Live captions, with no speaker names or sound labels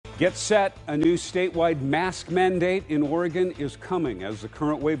Get set, a new statewide mask mandate in Oregon is coming as the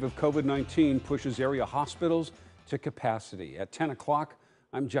current wave of COVID-19 pushes area hospitals to capacity. At 10 o'clock,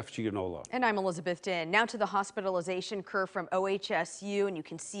 I'm Jeff Gianola. And I'm Elizabeth Din. Now to the hospitalization curve from OHSU, and you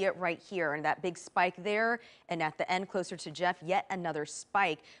can see it right here, and that big spike there, and at the end closer to Jeff, yet another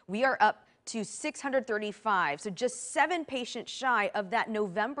spike. We are up to 635, so just 7 patients shy of that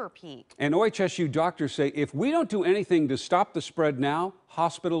November peak. And OHSU doctors say if we don't do anything to stop the spread now,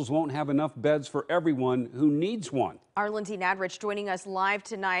 hospitals won't have enough beds for everyone who needs one. Our Lindsay Nadrich joining us live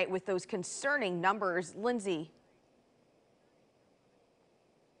tonight with those concerning numbers. Lindsay.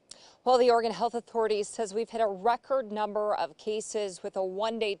 Well, the Oregon Health Authority says we've hit a record number of cases with a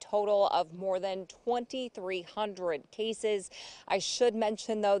one-day total of more than 2,300 cases. I should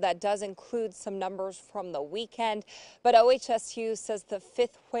mention, though, that does include some numbers from the weekend. But OHSU says the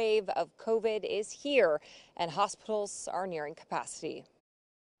 5th wave of COVID is here and hospitals are nearing capacity.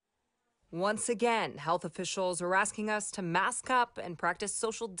 Once again, health officials are asking us to mask up and practice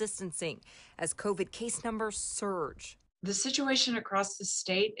social distancing as COVID case numbers surge. The situation across the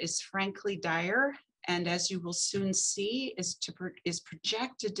state is frankly dire, and as you will soon see, is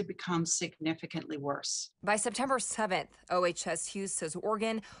projected to become significantly worse. By September 7th, OHSU says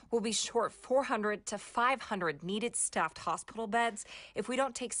Oregon will be short 400 to 500 needed staffed hospital beds if we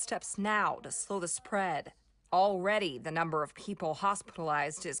don't take steps now to slow the spread. Already, the number of people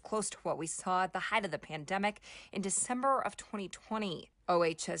hospitalized is close to what we saw at the height of the pandemic in December of 2020.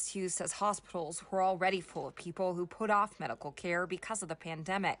 OHSU says hospitals were already full of people who put off medical care because of the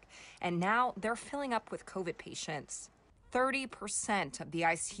pandemic, and now they're filling up with COVID patients. 30% of the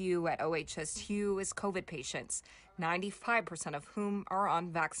ICU at OHSU is COVID patients, 95% of whom are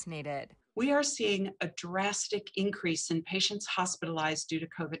unvaccinated. We are seeing a drastic increase in patients hospitalized due to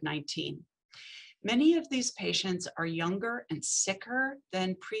COVID-19. Many of these patients are younger and sicker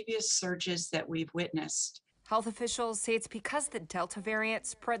than previous surges that we've witnessed. Health officials say it's because the Delta variant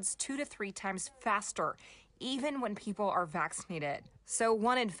spreads 2 to 3 times faster, even when people are vaccinated. So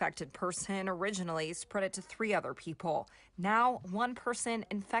one infected person originally spread it to 3 other people. Now one person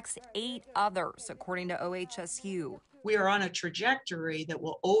infects 8 others, according to OHSU. We are on a trajectory that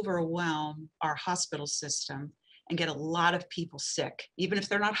will overwhelm our hospital system and get a lot of people sick. Even if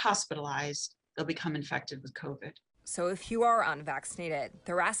they're not hospitalized, they'll become infected with COVID. So if you are unvaccinated,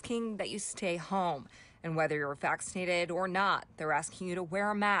 they're asking that you stay home. And whether you're vaccinated or not, they're asking you to wear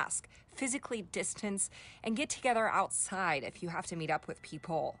a mask, physically distance, and get together outside if you have to meet up with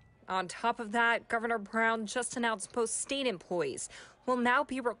people. On top of that, Governor Brown just announced most state employees will now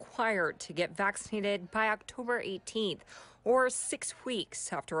be required to get vaccinated by October 18th, or 6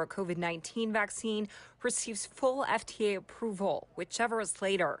 weeks after a COVID-19 vaccine receives full FDA approval, whichever is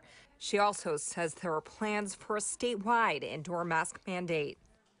later. She also says there are plans for a statewide indoor mask mandate.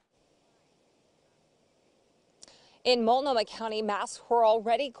 In Multnomah County, masks were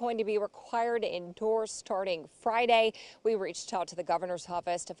already going to be required indoors starting Friday. We reached out to the governor's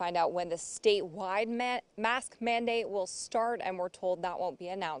office to find out when the statewide mask mandate will start, and we're told that won't be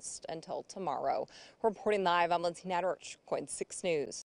announced until tomorrow. Reporting live, I'm Lindsay Nadrich, KOIN 6 News.